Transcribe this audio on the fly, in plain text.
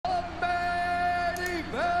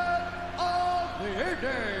the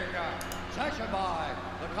evening. Sanctioned by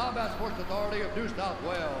the Combat Sports Authority of New South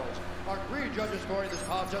Wales. Our three judges scoring this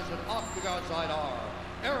contest in octagon side are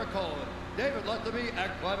Eric Coleman, David Lethamy,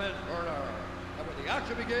 and Clement Turner. And when the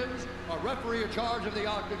action begins, a referee in charge of the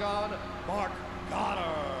octagon, Mark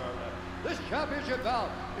Goddard. This championship bout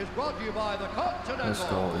is brought to you by the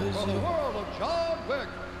Continental for the World of John Wick,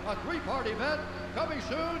 a three-part event coming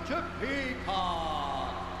soon to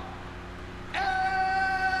Peacock.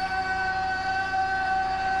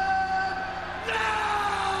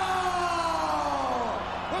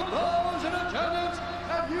 Those in attendance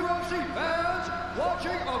and UFC fans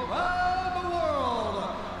watching around the world,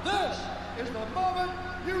 this is the moment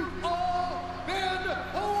you've all been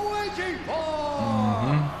waiting for.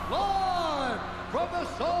 Live from the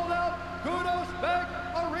sold-out Kudos Bank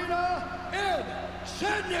Arena in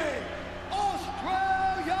Sydney,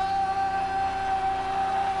 Australia.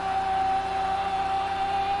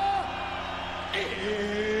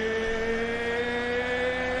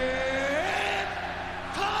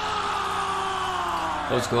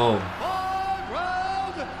 Let's go. 5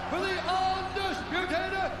 rounds for the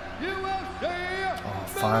undisputed UFC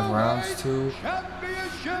 5 rounds too.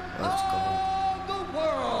 Championship Let's go. of the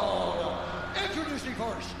world. Introducing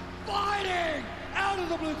first, fighting out of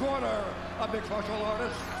the blue corner, a mixed martial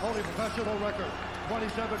artist, holding professional record,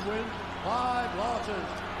 27 wins, 5 losses.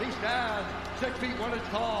 He stands 6 feet 1 inch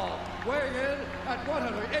tall, weighing in at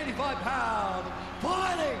 185 pounds,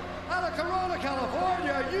 fighting out of Corona,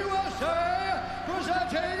 California, USA,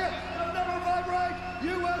 presenting the #5 ranked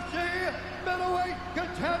UFC middleweight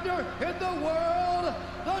contender in the world,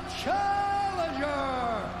 the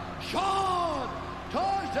challenger, Sean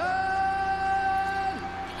Tarzan.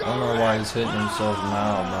 I don't know why he's hitting himself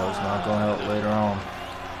now, but it's not going to help later on.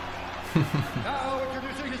 Now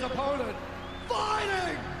introducing his opponent,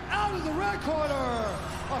 fighting out of the red corner,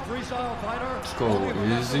 a freestyle fighter. Let's go,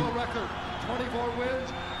 easy. Record, 24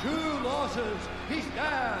 wins, 2 losses. He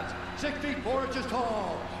stands 6 feet 4 inches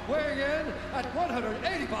tall, weighing in at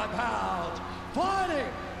 185 pounds. Fighting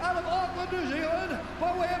out of Auckland, New Zealand,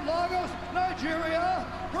 by way of Lagos, Nigeria,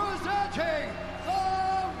 presenting the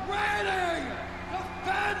reigning,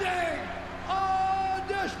 defending,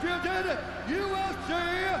 undisputed UFC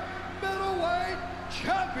middleweight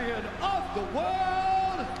champion of the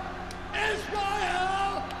world,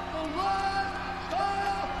 Israel, the last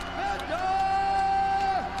style bender,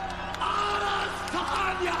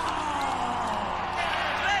 Adesanya!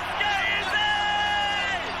 Let's get easy!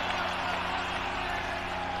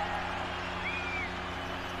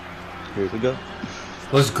 Here we go.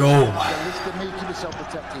 Let's go. Listen to me, keep yourself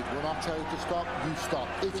protected. When I tell you to stop, you stop.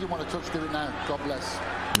 If you want to touch, do it now. God bless.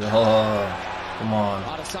 Come on.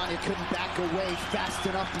 Adesanya couldn't back away fast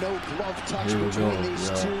enough. No glove touch between these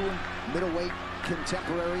two middleweight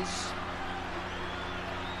contemporaries.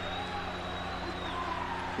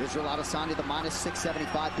 Israel Adesanya, the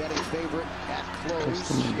 -675 betting favorite at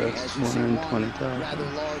close. As you see, one rather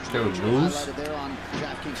large highlighted there on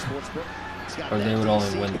DraftKings Sportsbook. Or they would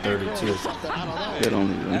only win 32. They'd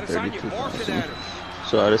only win 32,000.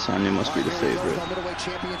 So Adesanya must be the favorite.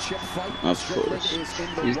 Of course. He's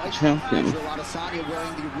the champion. Adesanya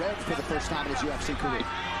wearing the red for the first time in his UFC career.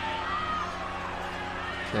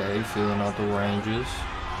 Okay, feeling out the ranges.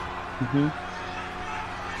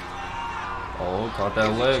 Oh, caught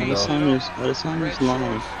that leg though. Adesanya's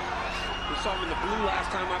long.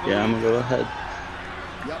 Yeah, I'm gonna go ahead.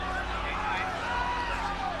 Yep.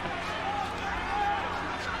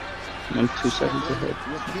 I'm 2 seconds ahead.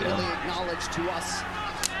 Repeatedly acknowledged to us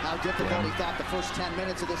how difficult he thought the first 10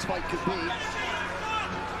 minutes of this fight could be.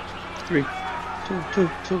 3,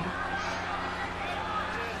 2.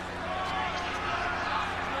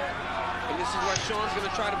 And this is where Sean's going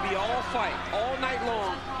to try to be all fight, all night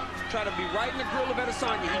long. Try to be right in the grill of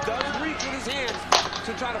Adesanya. He does reach with his hands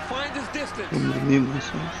to try to find his distance. I'm gonna mute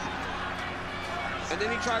myself. And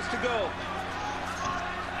then he tries to go.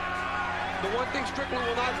 The one thing Strickland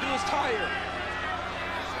will not do is tire.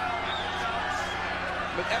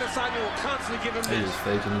 But Adesanya will constantly give him They just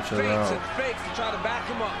faking each other out. and fakes to try to back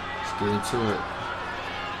him up. Let's get into it.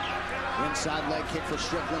 Inside leg kick for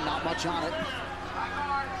Strickland, not much on it.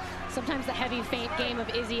 Sometimes the heavy feint game of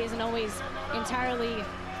Izzy isn't always entirely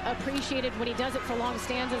appreciated when he does it for long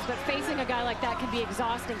stanzas, but facing a guy like that can be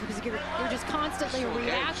exhausting because you're just constantly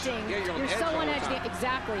reacting. You're so on edge.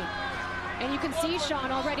 Exactly. And you can see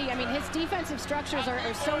Sean already, I mean, his defensive structures are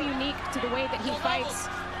so unique to the way that he fights.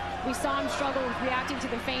 We saw him struggle with reacting to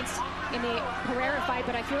the feints in the Pereira fight,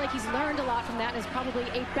 but I feel like he's learned a lot from that and is probably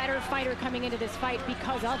a better fighter coming into this fight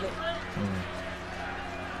because of it.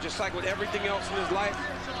 Just like with everything else in his life,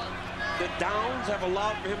 the downs have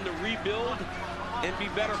allowed for him to rebuild, and be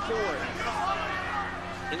better for it.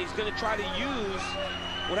 And he's going to try to use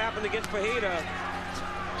what happened against Pereira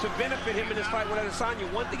to benefit him in this fight with Adesanya.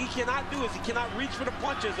 One thing he cannot do is he cannot reach for the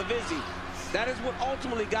punches of Izzy. That is what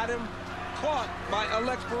ultimately got him caught by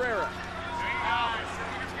Alex Pereira.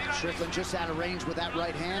 Strickland just out of range with that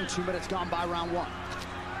right hand. 2 minutes gone by round 1.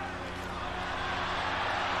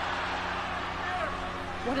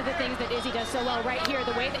 One of the things that Izzy does so well right here,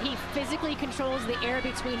 the way that he physically controls the air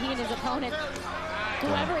between he and his opponent.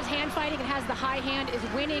 Whoever is hand fighting and has the high hand is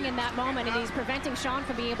winning in that moment, and he's preventing Sean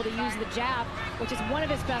from being able to use the jab, which is one of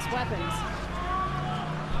his best weapons.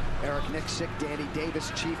 Eric Nixick, Danny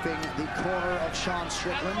Davis chiefing the corner of Sean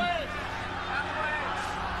Strickland.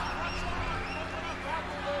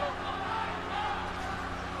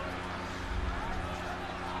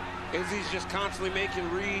 Izzy's just constantly making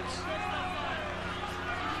reads.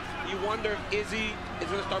 You wonder if Izzy is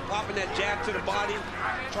going to start popping that jab to the body,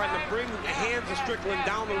 trying to bring the hands of Strickland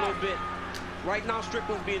down a little bit. Right now,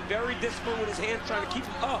 Strickland's being very disciplined with his hands, trying to keep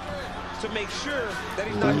him up to make sure that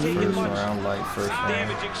he's not taking much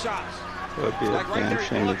damaging shots. It would be a damn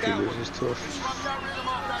shame if he loses to a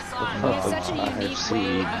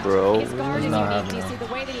bro. His guard is unique. You see the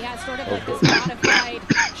way that he has sort of like this modified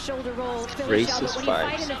shoulder roll Philly shell. But when you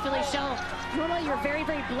fight in a Philly shell, normally you're very,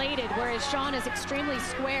 very bladed, whereas Sean is extremely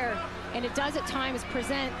square, and it does at times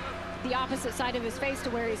present the opposite side of his face to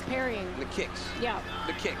where he's parrying. The kicks. Yeah.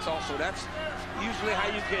 The kicks also. That's usually how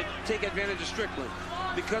you can take advantage of Strickland.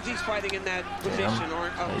 Because he's fighting in that position, or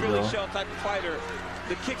a Philly shell type of fighter,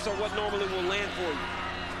 the kicks are what normally will land for you.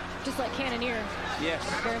 Just like Cannonier. Yes.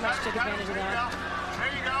 Very much took advantage of that.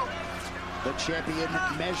 There you go. The champion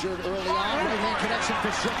measured early on. Right hand connection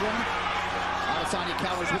for Strickland. Adesanya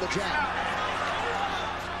counters with a jab.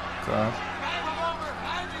 Okay.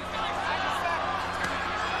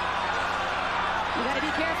 You gotta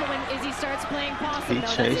be careful when Izzy starts playing possum. He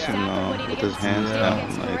chasing with his hands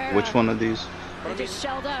down. Like, which one of these? He just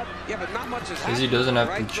shelled up. Yeah, but not much is happening. Izzy doesn't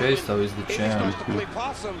have to chase though, he's the champ. If he starts to play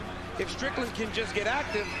possum, if Strickland can just get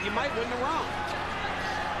active, you might win the round.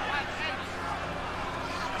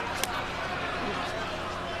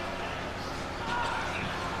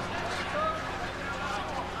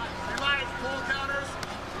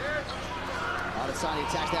 Adesanya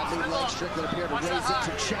attacks that lead leg. Strickland appeared to raise it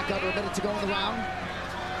to check under a minute to go in the round.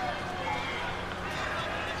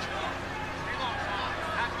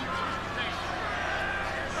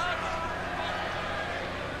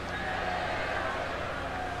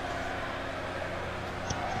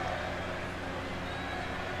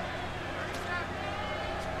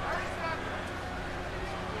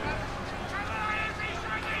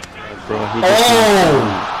 Bro, he just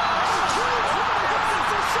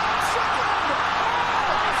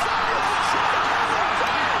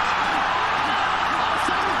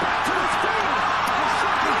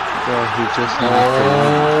he just oh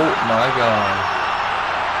my god.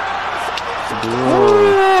 Bro,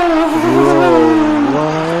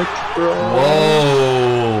 what, bro?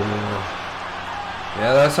 Whoa.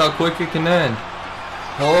 Yeah, that's how quick it can end.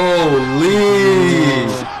 Holy.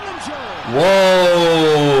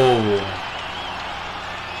 Whoa.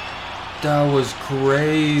 That was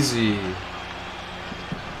crazy.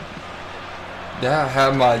 That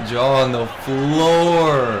had my jaw on the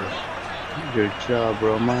floor. Your jaw,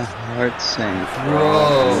 bro. My heart sank,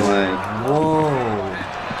 bro. Like, whoa.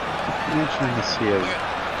 I'm trying to see it.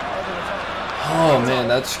 Oh man,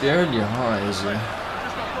 that scared you, huh, Izzy?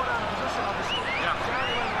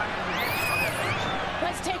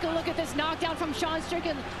 Let's take a look at this knockdown from Sean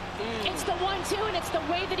Strickland. It's the 1-2, and it's the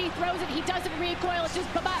way that he throws it. He doesn't recoil. It's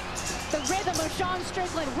just the rhythm of Sean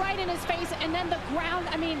Strickland right in his face, and then the ground.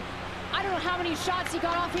 I mean, I don't know how many shots he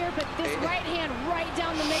got off here, but this right hand right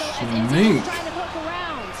down the middle as Izzy was trying to hook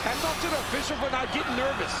around. Hats off to the official for not getting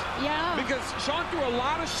nervous. Yeah. Because Sean threw a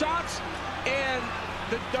lot of shots, and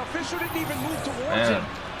the official didn't even move towards him.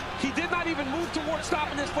 He did not even move towards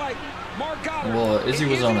stopping this fight. Mark Goddard. Well, Izzy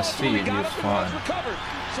was on his feet. He was fine.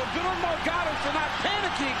 So good on Mark Goddard for not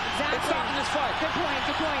panicking and stopping this fight. Good point.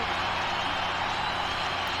 Good point.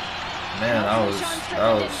 Man, that was.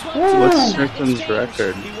 What's Strickland's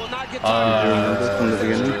record? From the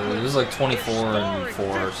beginning? It was like 24-4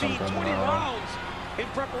 or something. In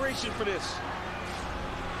preparation for this,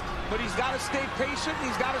 but he's got to stay patient.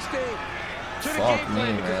 He's got to stay to the game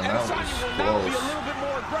plan because Adesanya will now be a little bit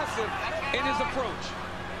more aggressive in his approach.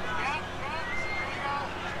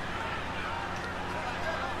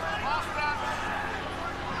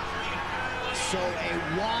 So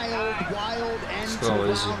a wild end to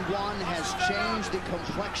round one has changed the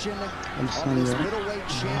complexion of this middleweight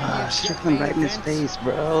championship. Strickland right in his face,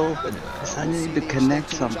 bro. But Adesanya need to connect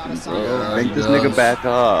something, bro. Make this nigga back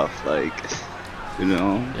off, like, you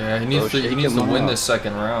know. Yeah, he needs to win this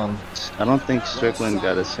second round. I don't think Strickland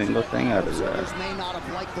got a single thing out of that.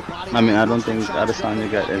 I mean, I don't think Adesanya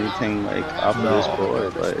got anything like off of this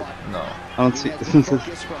board. Like, no, I don't see.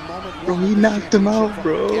 Bro, he knocked him out,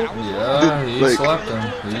 bro. Yeah, he slapped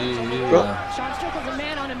him. Bro, Sean Strickland's a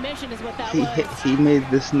man on a mission, is what that was. he made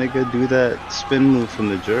this nigga do that spin move from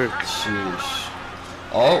the jerk. Sheesh.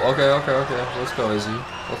 Oh, okay. Let's go, Izzy.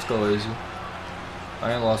 Let's go, Izzy.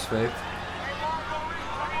 I ain't lost faith.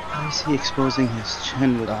 How is he exposing his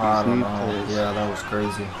chin with his knee plays? Yeah, that was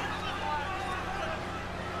crazy.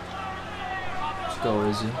 Let's go,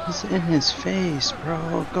 Izzy. He's in his face,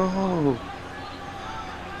 bro. Go.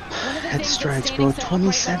 Head strikes, bro.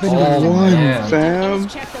 27-1, fam.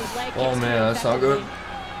 Oh, man, that's not good.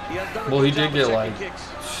 Well, he did get like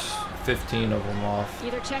 15 of them off.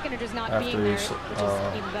 Either checking or just not being after there,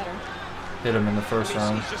 he even better. Hit him in the first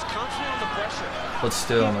round. But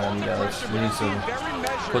still, man, you guys need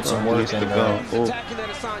to put some work in there. Oh.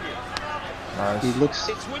 Nice. He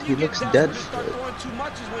looks dead for it.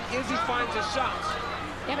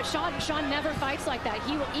 Yeah, but Sean never fights like that.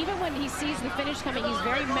 Even when he sees the finish coming, he's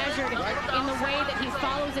very measured in the way that he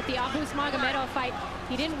follows it. The Abus Magomedov fight,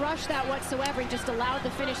 he didn't rush that whatsoever. He just allowed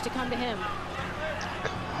the finish to come to him.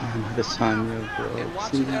 Adesanya, bro. And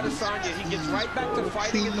watching Adesanya, he gets right back to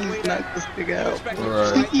fighting in the way that knock this nigga out, back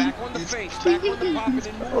on the face, back on the popping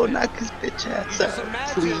and moving. Oh, knock his bitch ass out,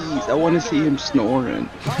 please. I want to see him snoring.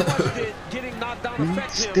 How much did getting knocked down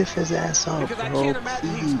affect him? Stiff his ass off, Because I bro. can't imagine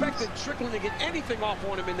he expected Strickland to get anything off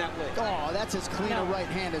on him in that way. Oh, that's as clean a right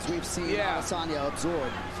hand as we've seen Adesanya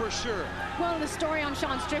absorb. For sure. Well, the story on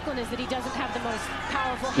Sean Strickland is that he doesn't have the most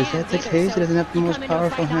powerful hands. Is that the either, case? so He doesn't have the most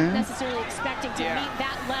powerful hands? Not hands? necessarily expecting to meet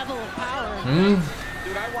that level of power. Dude,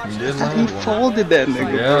 He did land He one. folded that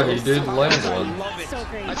nigga, Yeah, bro. he did land one. I love it. So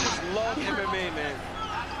great. I just love MMA, man.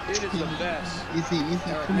 It is the best. Easy,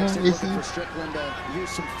 come on, Looking easy. for Strickland to use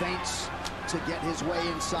some feints to get his way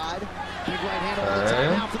inside. Big right hand over the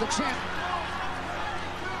top now for the champ.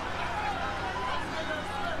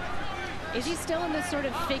 Is he still in this sort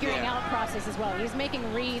of figuring out process as well? He's making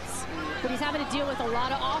reads, but he's having to deal with a lot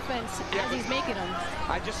of offense as he's making them.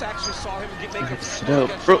 I just actually saw him make a Sit up,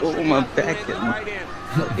 bro. My back is right hand.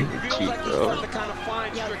 fucking Feels cheap, like he's bro. starting to kind of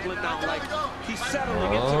find Strickland now. Like he's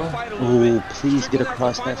settling into the fight a little Oh, bit. please get Strickland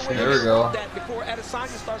across has to that find a way face. There we to go. stop that before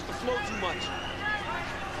Adesanya starts to flow too much.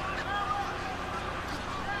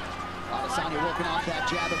 Adesanya working off that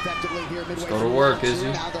jab effectively here midway. Go to work, is he?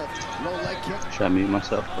 Now the low leg kick. Should I mute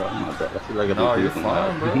myself, bro? My bad. I feel like No, I'm you're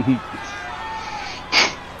fine, bro.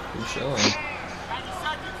 You're chilling.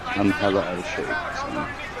 I'm hella out of shape. So.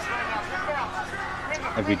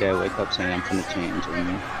 Every day I wake up saying I'm gonna change, you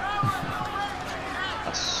know?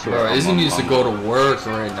 I swear. Bro, Izzy needs to go to work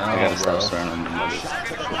right now, I gotta bro. stop swearing on my mother.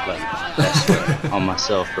 Like, that's right. On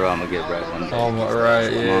myself, bro. I'm gonna get right one day. Oh, my,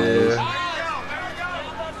 right, yeah.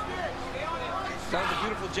 That was a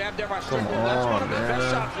beautiful jab there by Come Strickland. That's one on, of his best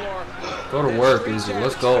man. shots, Laura. Go to work, Izzy.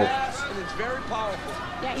 Let's go. And it's very powerful.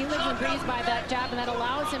 Yeah, he lives and breathes by that jab, and that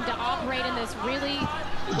allows him to operate in this really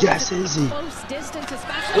close distance,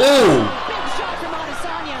 especially. Ooh. Big shot from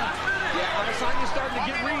Adesanya. Yeah, Adesanya's starting to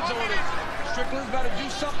get reads on him. Strickland's got to do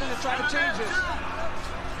something to try to change this.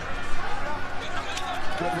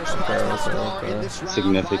 Okay.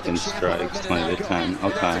 Significant strikes, 20 to 10.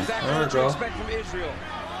 Okay. There we go. Expect from Israel.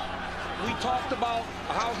 We talked about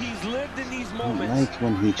how he's lived in these I moments. like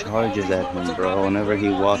when he charges at him, bro. Whenever he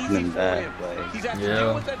walks him back, like. He's had to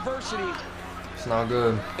deal with adversity. It's not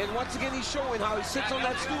good. And once again, he's showing how he sits on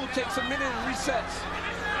that stool, takes a minute and resets.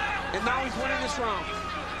 And now he's winning this round.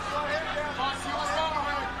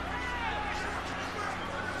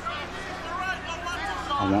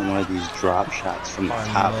 I want one of these drop shots from the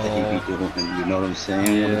top that he be doing. You know what I'm saying?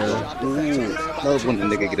 Yeah. Ooh, love when a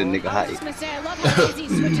nigga get a nigga I was height. just gonna say, I love how Izzy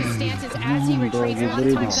switches stances as he Bro, retreats. you're A lot of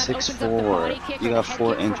literally times that opens up the 6'4". body kick You or got the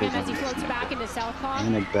 4 head kick for inches him as he on this floats back nigga. into southpaw.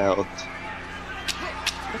 And a belt.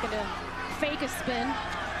 Looking to fake a spin.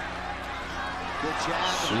 Good jab.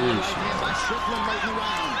 Sheesh. Right hand by Strickland late in the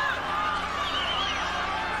round.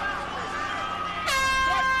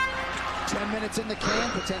 10 minutes in the can,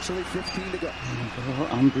 potentially 15 to go. Bro,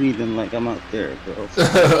 I'm breathing like I'm out there, bro.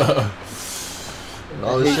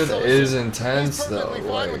 Oh, this shit is intense, though. Perfectly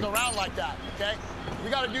fine with Like, a round like that, okay? We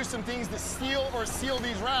got to do some things to steal or seal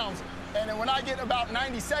these rounds. And then when I get about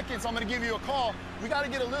 90 seconds, I'm going to give you a call. We got to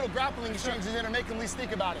get a little grappling exchanges in and make them at least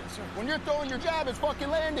think about it. When you're throwing your jab, it's fucking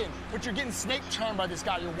landing. But you're getting snake charmed by this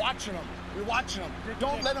guy. You're watching him. You're watching him.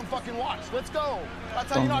 Don't let him fucking watch. Let's go.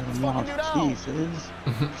 That's how you knock this fucking dude out. Jesus.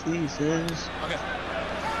 Jesus. Okay.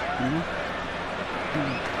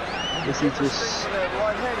 Guess he just...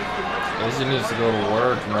 Izzy needs to go to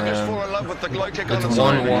work, man. It's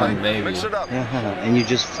 1-1, maybe. And you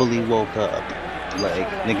just fully woke up. Like,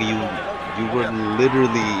 nigga, you were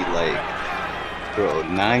literally, like, bro,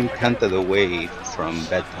 9/10 of the way from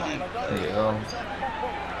bedtime. Like, yeah.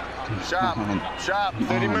 Shop.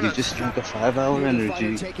 30 minutes. You just drank a 5-hour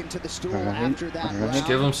energy. Alright. Just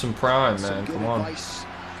give him some prime, man. Come on.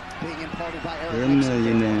 You're a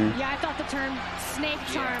millionaire. Yeah, I thought the term snake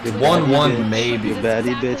charm. The 1-1 maybe. Your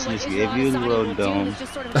baddie bitch just gave you the road dome.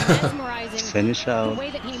 Finish out.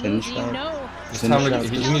 Finish out. It's time to,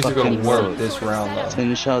 he needs to go to work this round, though.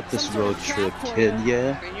 Finish out this road trip, kid,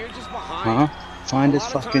 yeah? Huh? Find his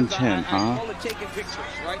fucking chin, huh?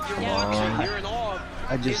 Come on.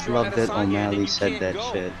 I just love that O'Malley said that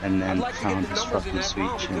shit and then found his fucking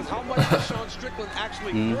sweet chin.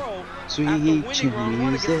 Sweet chin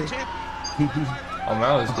music.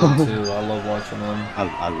 O'Malley's good too. I love watching him.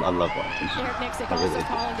 I love watching him. I really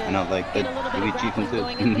do. And I like that Luigi can too.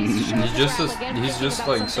 he's just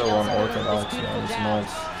like so unorthodox, you know. It's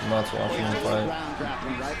nuts watching him fight.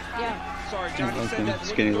 I like him.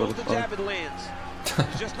 Skinny little fuck.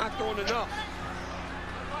 He's just not throwing enough.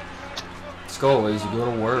 Let's go, Izzy. Go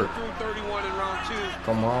to work. 31 in round 2.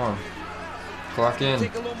 Come on. Clock in.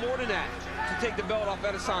 Take a little more than that to take the belt off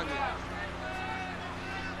Adesanya.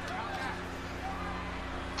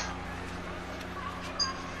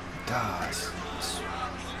 Gosh.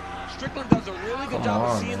 Strickland does a really good job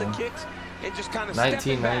of seeing the kicks and just kind of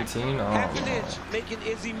 19-19. half an inch, making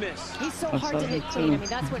Izzy miss. He's so hard to hit clean. I mean,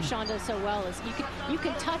 that's what Sean does so well. Is you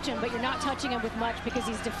can touch him, but you're not touching him with much because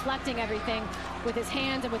he's deflecting everything with his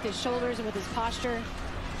hands and with his shoulders and with his posture.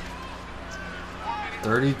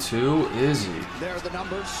 32, Izzy. There are the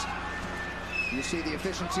numbers. You see the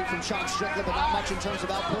efficiency from Sean Strickland, but not much in terms of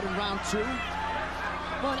output in round 2.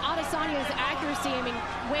 Well, and Adesanya's accuracy, I mean,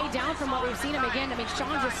 way down from what we've seen him again. I mean,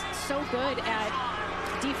 Sean's just so good at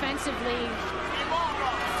defensively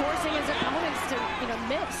forcing his opponents to,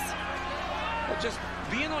 miss. But just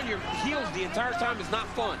being on your heels the entire time is not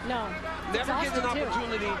fun. No. Never gets an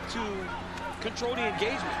opportunity to control the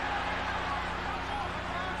engagement.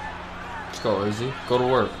 Let's go, Izzy. Go to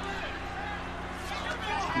work.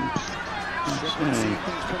 I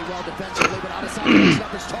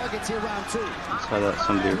saw that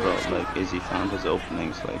somebody wrote, like, Izzy found his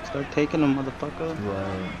openings. Like, start taking him, motherfucker.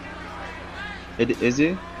 Right.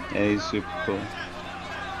 Izzy? Yeah, he's super cool.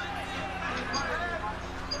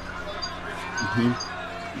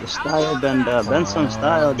 The style, bend some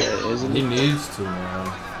style there, isn't he? He needs to,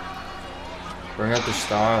 man. Bring out the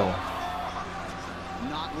style.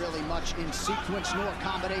 Not really much in sequence nor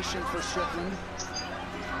combination for Strickland.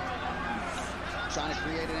 Trying to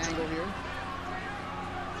create an angle here.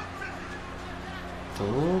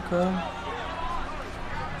 Okay.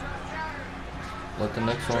 Let the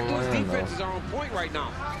next one land, though. Defenses are on point right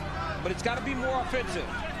now, but it's got to be more offensive.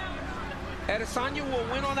 Adesanya will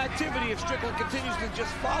win on activity if Strickland continues to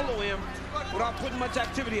just follow him without putting much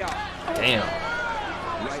activity out. Damn.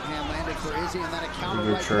 Right hand landing for Izzy, and then a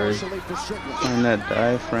counter right partially for Strickland. Find that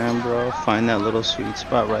diaphragm, bro. Find that little sweet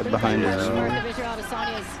spot right behind his ear.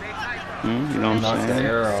 You know what I'm saying?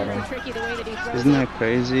 Isn't that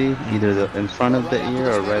crazy? Either in front of the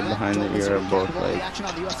ear or right behind the ear are both like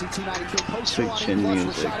sweet chin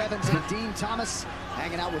music.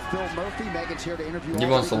 He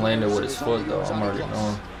wants to land it with his foot, though. I'm already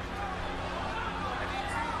knowing.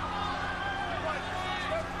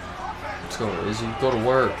 Let's go, Izzy. Go to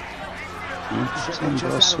work.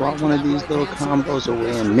 Bro, swap one of these little combos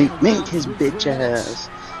away and mink his bitch ass.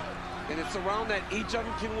 And it's a round that each of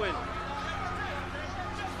them can win.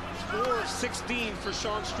 4-16 for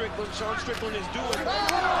Sean Strickland. Sean Strickland is doing it.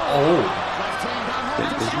 Oh.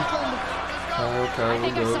 Okay,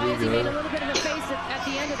 we're good. We're good. Made a little bit of a face at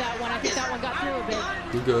the end of that one. I think that one got through a bit.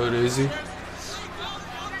 You good, Izzy?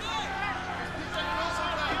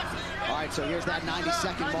 All right, so here's that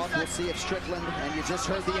 90-second mark. We'll see if Strickland, and you just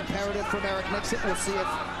heard the imperative from Eric Nixon. We'll see if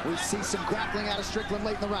we see some grappling out of Strickland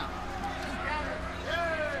late in the round.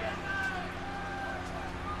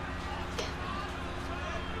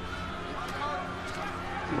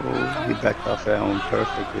 Oh, he backed off that one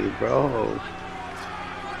perfectly, bro.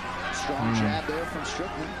 Strong jab there from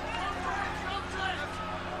Strickland.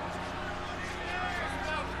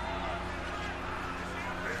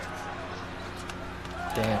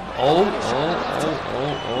 Damn.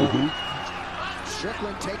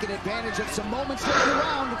 Strickland taking advantage of some moments late in the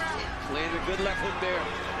round. Landed a good left hook there.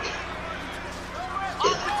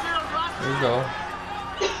 There you go.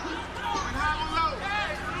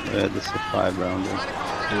 Yeah, this is a 5-rounder.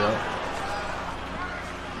 Yeah.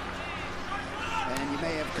 And you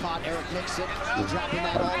may have caught Eric Nixon dropping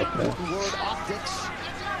that all-important word optics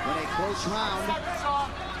in a close round.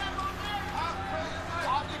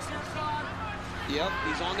 Yep,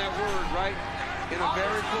 he's on that word, right? In a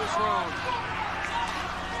very close round.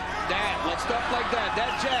 That, stuff like that,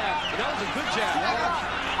 that jab, and that was a good jab.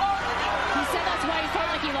 He said that's why he felt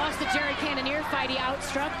like he lost the Jared Cannonier fight. He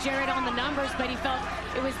outstruck Jared on the numbers, but he felt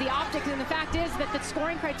it was the optics. And the fact is that the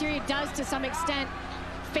scoring criteria does, to some extent,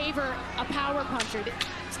 favor a power puncher.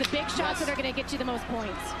 It's the big shots that are going to get you the most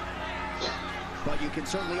points. But you can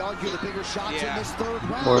certainly argue the bigger shots in this third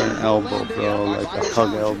round. Or an elbow, bro, like a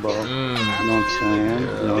hug elbow. You know what I'm saying? You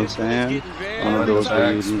know what I'm saying? One of those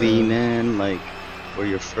where you lean in, like, where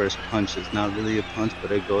your first punch is not really a punch,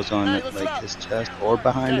 but it goes on like his chest or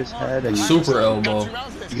behind his head. And super elbow.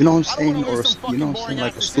 You know what I'm saying? Or, you know what I'm saying?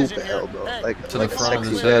 Like a stupid elbow. Like to the front of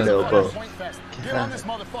his red head. elbow. Yeah.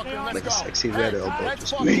 Like a sexy red elbow.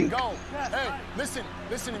 Just mink. Hey, listen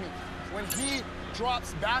to me. When he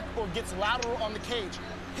drops back or gets lateral on the cage,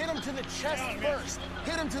 hit him to the chest first.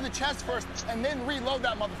 Hit him to the chest first, and then reload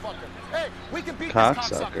that motherfucker. Hey, we can beat this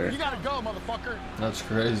cocksucker. You gotta go, motherfucker. That's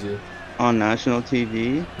crazy. On national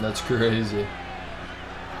TV? That's crazy.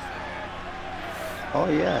 Oh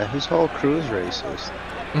yeah, his whole crew's racist.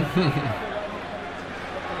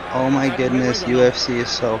 Oh my goodness, UFC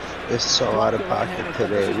is so out of pocket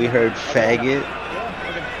today. We heard faggot.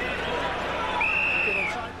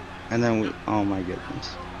 And then oh my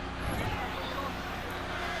goodness.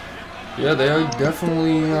 Yeah, they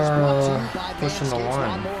definitely are pushing the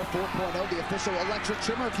line. The official electric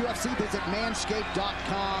trimmer of UFC. Visit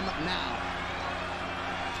manscaped.com now.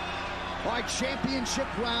 All right, championship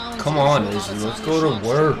rounds. Come on, Izzy, let's go to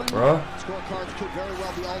work, bro. Scorecards could very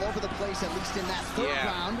well be all over the place, at least in that third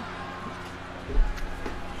round.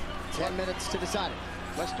 10 minutes to decide it.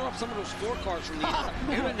 Let's throw up some of those scorecards from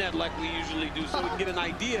the internet like we usually do so we can get an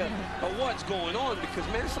idea of what's going on because,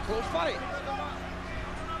 man, it's a close fight.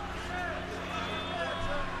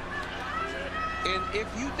 And if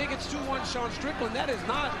you think it's 2-1 Sean Strickland, that is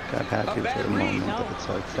not a bad read. But it's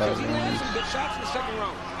like Because he landed some good shots in the second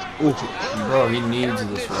round. Bro, he needs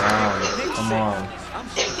this round. Come on. I'm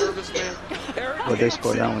so nervous, man. What they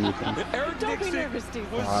score that one, you think? Eric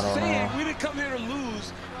Nixon was saying we didn't come here to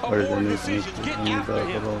lose. Or is it decision?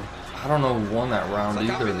 I don't know who won that round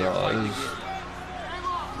either, though.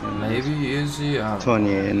 Maybe Izzy.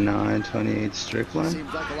 28-9, 28 Strickland.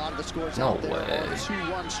 Seems like a lot of the scores no out there. way.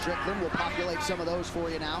 2-1 Strickland. We'll populate some of those for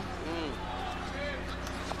you now.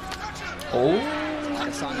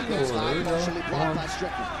 Adesanya goes high, partially blocked by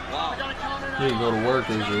Strickland. Wow. Here you go to work,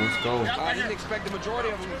 Izzy. Let's go. I didn't expect the majority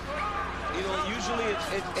of them. You know, usually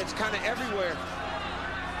it's kind of everywhere.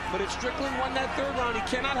 But if Strickland won that third round, he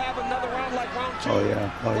cannot have another round like round 2.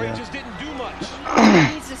 Where he just didn't do much.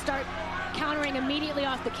 He needs to start countering immediately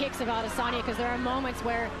off the kicks of Adesanya because there are moments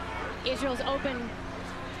where Israel's open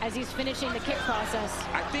as he's finishing the kick process.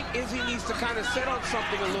 I think Izzy needs to kind of set on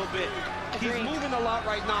something a little bit. He's moving a lot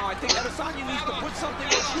right now. I think Adesanya needs to put something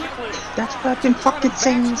on Strickland. That's what I've been fucking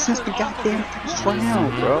saying since the goddamn first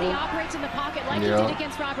round, bro. He operates in the pocket like he did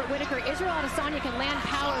against Robert Whittaker. Israel Adesanya can land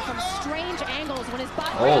power from strange angles when his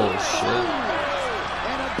body... Oh, shit.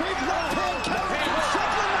 And a big left hand kick from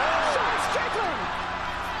Strickland.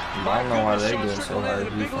 I don't know why they get so hard.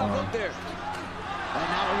 He's fine. And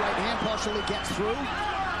now a right hand partially gets through.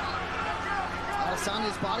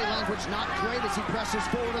 Adesanya's body language not great as he presses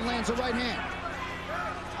forward and lands a right hand.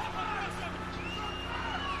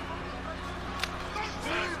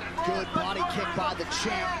 Good body kick by the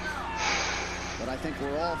champ. But I think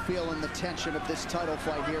we're all feeling the tension of this title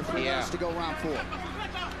fight here. 3 minutes to go, round 4.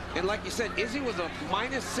 And like you said, Izzy was a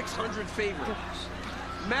 -600 favorite.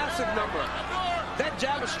 Massive number. That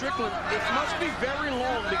jab of Strickland, it must be very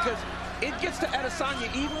long because it gets to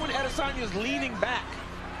Adesanya even when Adesanya is leaning back.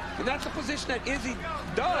 And that's a position that Izzy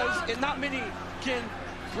does and not many can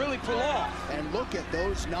really pull off. And look at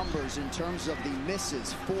those numbers in terms of the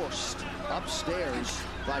misses forced upstairs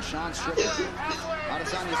by Sean Strickland.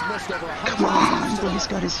 Adesanya's missed over 100. Come on, bro, he's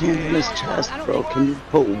got his hand in his chest, bro. Can you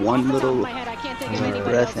put one little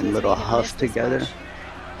breath and little huff together?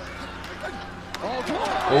 Come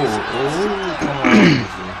on.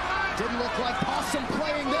 Didn't look like possum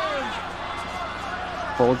playing there.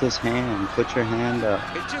 Hold his hand. Put your hand up.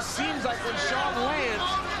 It just seems like when Sean lands,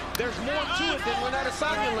 there's more to it than when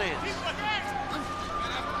Adesanya lands.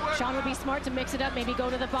 Sean would be smart to mix it up, maybe go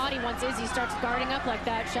to the body once Izzy starts guarding up like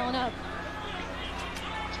that, shelling up.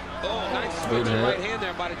 Oh, nice switch right hand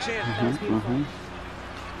there by the champ. That was beautiful.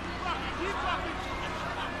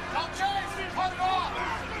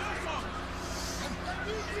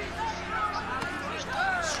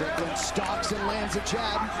 Strickland stalks and lands a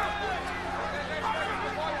jab.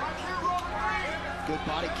 Good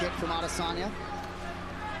body kick from Adesanya.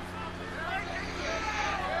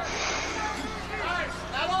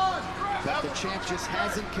 But the champ just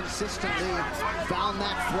hasn't consistently found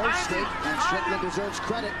that flow state, and Strickland deserves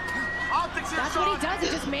credit. That's what he does. He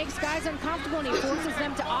just makes guys uncomfortable, and he forces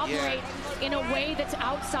them to operate in a way that's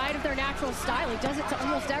outside of their natural style. He does it to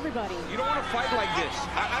almost everybody. You don't want to fight like this.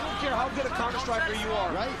 I don't care how good a counter striker you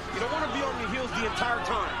are. Right? You don't want to be on your heels the entire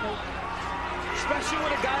time. Especially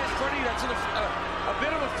with a guy in front of you that's in a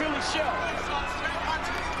bit of a Philly shell.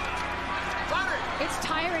 It's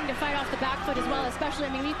tiring to fight off the back foot as well, especially, I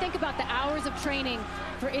mean, when you think about the hours of training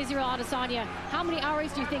for Israel Adesanya, how many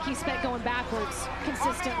hours do you think he spent going backwards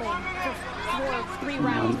consistently for 3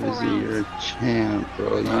 rounds, 4 rounds? You're a champ,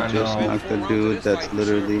 bro. You just knocked the dude that's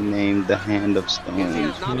literally named the Hand of Stone. He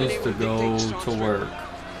needs to go to work.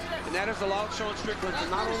 And that has allowed Sean Strickland to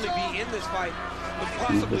not only be in this fight, but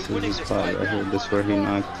possibly winning this fight. Right here. This is where he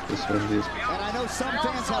knocked. This is where he is. And I know some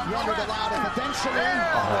fans have wondered aloud if eventually,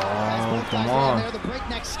 oh, come on. There, the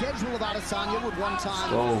breakneck schedule of Adesanya would one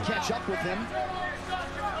time catch up with him.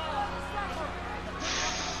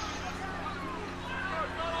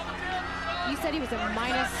 You said he was a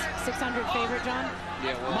minus 600 favorite, John?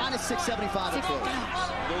 Yeah, well, minus 675 at close.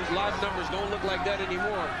 Those live numbers don't look like that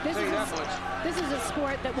anymore. This is a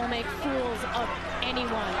sport that will make fools of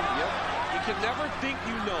anyone. Yep. You can never think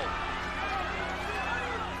you know.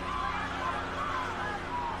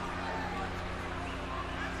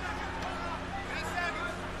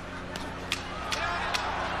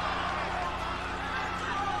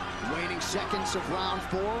 Waning seconds of round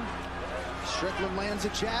 4. Strickland lands a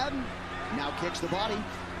jab. Now kicks the body.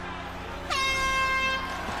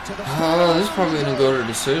 This is probably going to go to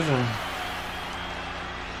decision.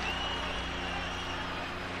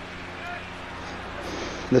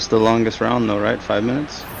 This is the longest round though, right? 5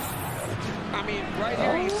 minutes? I mean, right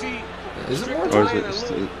here you see... Is it more? Or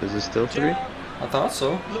is it still 3? I thought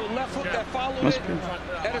so. Little left hook that followed Must it. be.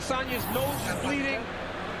 Adesanya's nose is bleeding.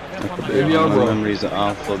 Maybe I'll my go. memories are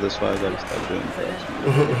awful, that's why I gotta start doing fast. I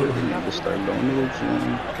need to start going to the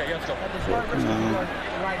gym. Okay, let's go. Working out.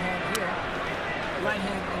 Right hand here. Right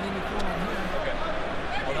hand, and then you pull on here. Okay.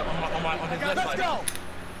 On his left side. Let's go.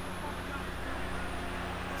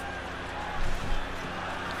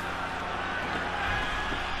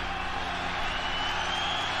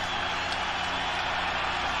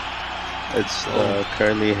 It's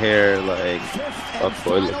curly hair, like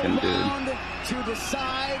fuckboy looking dude. To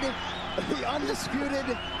decide the undisputed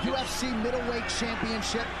UFC middleweight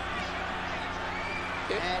championship.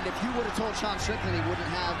 And if you would have told Sean Strickland he wouldn't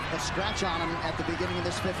have a scratch on him at the beginning of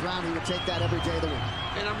this 5th round, he would take that every day of the week.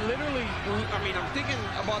 And I'm literally, I'm thinking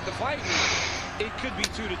about the fight. It could be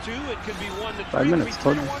 2-2. It could be 1-3. 5 minutes,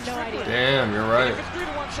 told you. No idea. Damn, you're right. If it's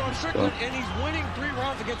 3-1 Sean Strickland and he's winning 3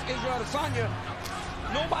 rounds against Israel Adesanya,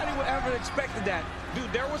 nobody would ever expected that.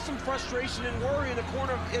 Dude, there was some frustration and worry in the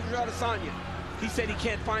corner of Israel Adesanya. He said he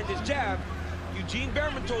can't find his jab. Eugene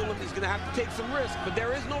Behrman told him he's going to have to take some risk, but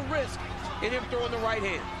there is no risk in him throwing the right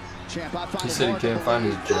hand. Champ, I find he said he can't find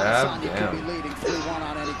his jab? Damn. Could be leading 3-1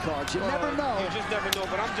 on any cards. You never know. You just never know,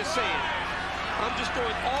 but I'm just saying. I'm just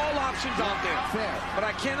throwing all options out there. Fair. But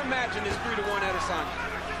I can't imagine it's 3-1 Adesanya.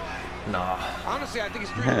 Nah. Honestly, I think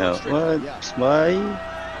it's 3-1 Hell, Strickland. what?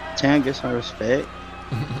 Why? Champ gets some respect.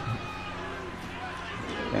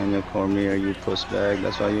 Daniel Cormier, you puss bag.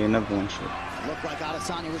 That's why you ain't never won shit. Looked like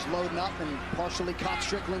Adesanya was loading up and partially caught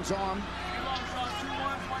Strickland's arm.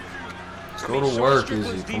 Let's go to work,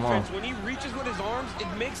 Izzy. Come on. When he reaches with his arms, it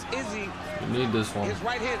makes Izzy, You need this one. his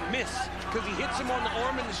right hand, miss because he hits him on the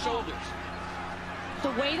arm and the shoulders.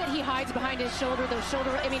 The way that he hides behind his shoulder, those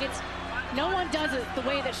shoulder, I mean, it's, no one does it the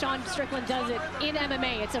way that Sean Strickland does it in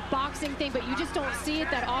MMA. It's a boxing thing, but you just don't see it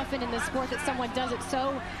that often in the sport that someone does it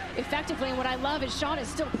so effectively. And what I love is Sean is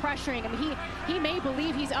still pressuring. I mean, he may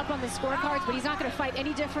believe he's up on the scorecards, but he's not going to fight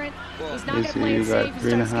any different. He's not going to play it safe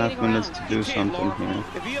and start skating around. To do something here.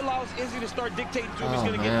 If he allows Izzy to start dictating to him, he's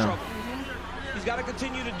going to get in trouble. He's got to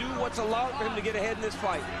continue to do what's allowed for him to get ahead in this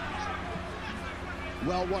fight.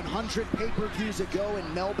 Well, 100 pay-per-views ago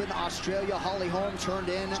in Melbourne, Australia, Holly Holm turned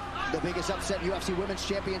in the biggest upset in UFC Women's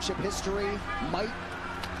Championship history. Might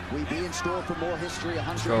we be in store for more history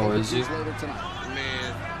 100 pay-per-views later tonight?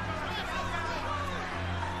 Man.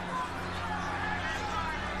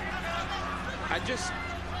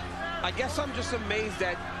 I guess I'm just amazed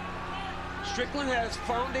that Strickland has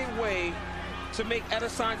found a way to make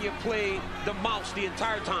Adesanya play the mouse the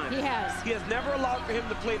entire time. He has. He has never allowed for him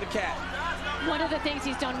to play the cat. One of the things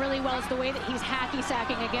he's done really well is the way that he's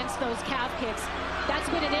hacky-sacking against those calf kicks. That's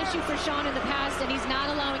been an issue for Sean in the past, and he's not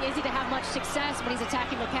allowing Izzy to have much success when he's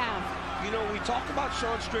attacking the calf. You know, we talk about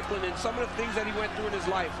Sean Strickland and some of the things that he went through in his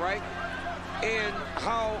life, right? And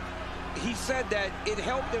how he said that it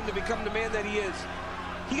helped him to become the man that he is.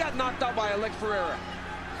 He got knocked out by Alex Pereira.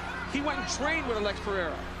 He went and trained with Alex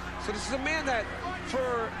Pereira. So this is a man that,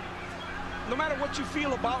 for no matter what you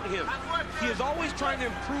feel about him, he is always trying to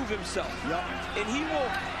improve himself. Yep. And he will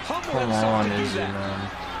humble himself to do that.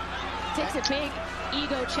 It takes a big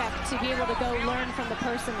ego check to be able to go learn from the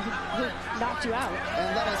person who knocked you out.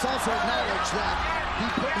 And let us also acknowledge that he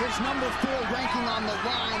put his number 4 ranking on the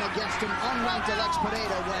line against an unranked Alex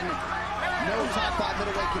Pereira when no top 5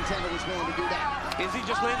 middleweight contender was willing to do that. Izzy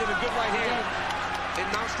just landed a good right hand. And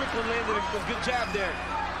now Strickland landed a good jab there.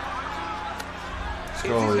 Izzy's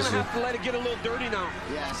going to have to let it get a little dirty now.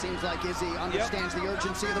 Yeah, seems like Izzy understands the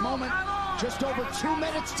urgency of the moment. Just over 2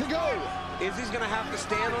 minutes to go. Izzy's going to have to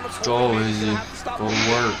stand on the corner. Go, Izzy. Go to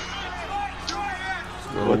work.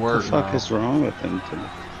 Go to work What the fuck now. is wrong with him today?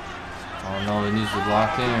 Oh no, he needs to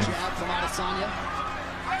lock in. Jab from Adesanya.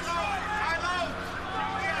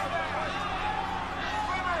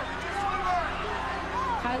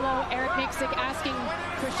 High-low, Eric Miksic asking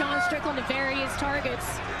for Sean Strickland to vary his targets.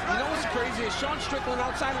 You know what's crazy is Sean Strickland,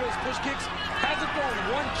 outside of his push kicks, hasn't thrown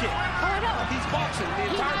one kick. Oh, I know. He's boxing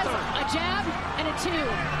the entire time. A jab and a 2,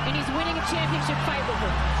 and he's winning a championship fight with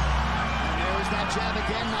it. There's that jab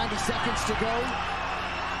again, 90 seconds to go.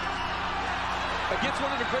 Against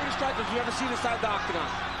one of the greatest strikers you ever seen inside the octagon.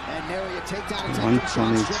 And nary a takedown attempt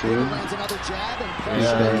from Sean Strickland. Lands another jab and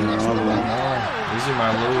Izzy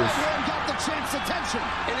might lose. Got the champ's attention.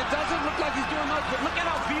 And it doesn't look like he's doing much, but look at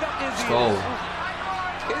how beat up Izzy is.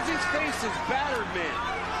 Izzy's face is battered, man.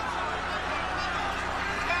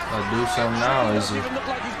 I'll do something now, Izzy. Doesn't even look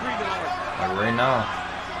like he's breathing hard. Like right now.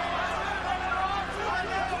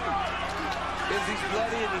 Izzy's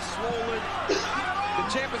bloody and he's swollen. The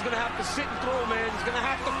champ is going to have to sit and throw, man. He's going to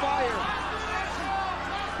have to fire.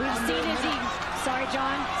 We've seen Izzy, sorry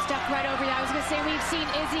John, stepped right over that. I was going to say we've seen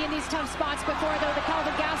Izzy in these tough spots before, though. The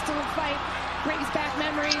Calvin Gastelum fight brings back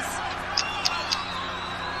memories.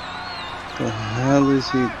 The hell is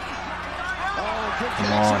he? Come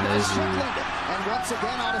on, Izzy. And once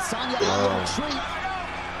again, Adesanya on the retreat.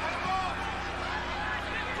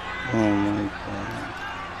 Oh my god.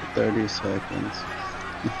 30 seconds.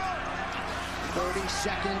 30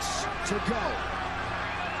 seconds to go.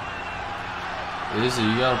 Izzy,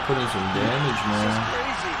 you gotta put in some damage, man. This is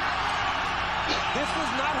crazy. This was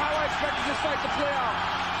not how I expected this fight to play out.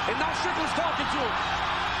 And now Strickland's talking to him.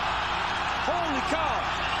 Holy cow.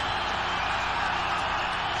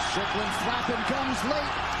 Strickland's flapping comes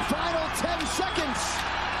late. Final 10 seconds.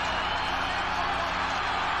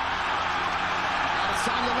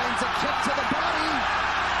 Adesanya lands a kick to the body.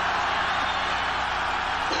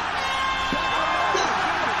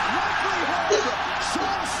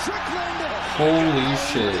 Sean Strickland. Holy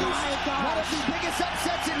shit. One of the biggest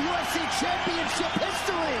upsets in UFC Championship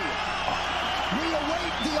history. We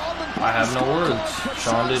await the Olympic. I have no words.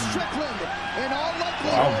 Sean did. Strickland, in all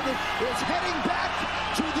likelihood, is heading back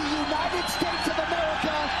to the United States of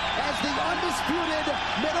America as the undisputed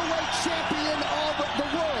middleweight champion of the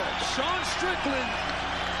world. Sean Strickland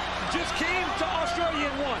just came to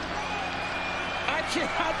Australia and won. I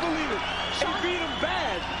cannot believe it. She beat him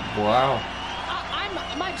bad. Wow.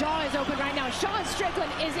 My jaw is open right now. Sean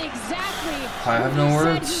Strickland is exactly I have no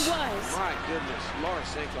words. Said he was. My goodness, Laura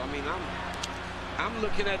Sanko. I mean, I'm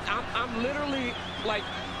looking at, I'm literally like,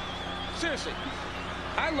 seriously,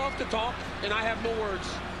 I love to talk and I have no words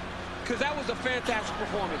because that was a fantastic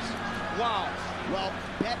performance. Wow. Well,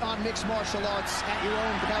 bet on mixed martial arts at your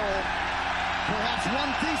own peril. Perhaps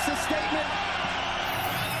one thesis statement.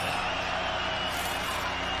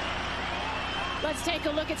 Let's take a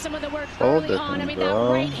look at some of the work Folded early on. him, I mean, bro.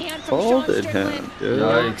 that right hand from Folded Sean Strickland. him, dude.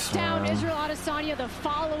 Yikes, Down man. Israel Adesanya. The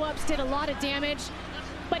follow-ups did a lot of damage.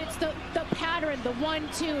 But it's the pattern, the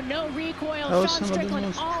 1-2, no recoil. That was Sean some of the Strickland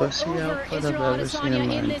most all pussy over output I've Israel ever seen in Adesanya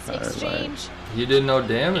my in this entire exchange. life. He did no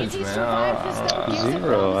damage, Izzy man. survived this, though. Gives him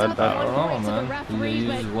Zero. thumbs up I at don't one point know, to the man. referee, He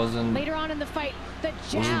but wasn't later on in the fight, the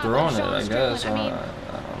jab wasn't throwing of it, Sean I Strickland. guess. I mean, I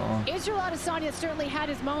don't know. Israel Adesanya certainly had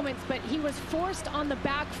his moments, but he was forced on the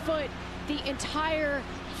back foot the entire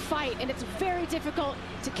fight, and it's very difficult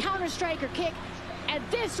to counter-strike or kick. And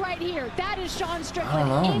this right here, that is Sean Strickland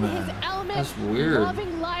I don't know, in man. his element, That's weird.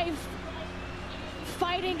 loving life,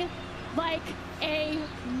 fighting like a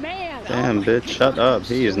man. Damn, bitch, shut up.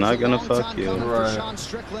 He is not gonna fuck you. Right.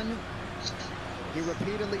 Strickland. He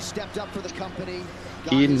repeatedly stepped up for the company.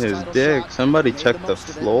 Eating his dick. Somebody check the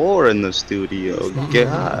floor in the studio.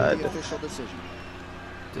 God.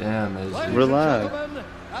 Damn, Izzy. Relax.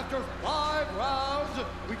 After 5 rounds,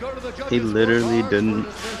 we go to the He literally didn't.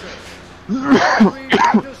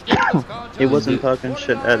 He wasn't talking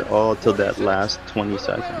shit at all till that last 20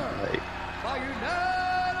 seconds. Like.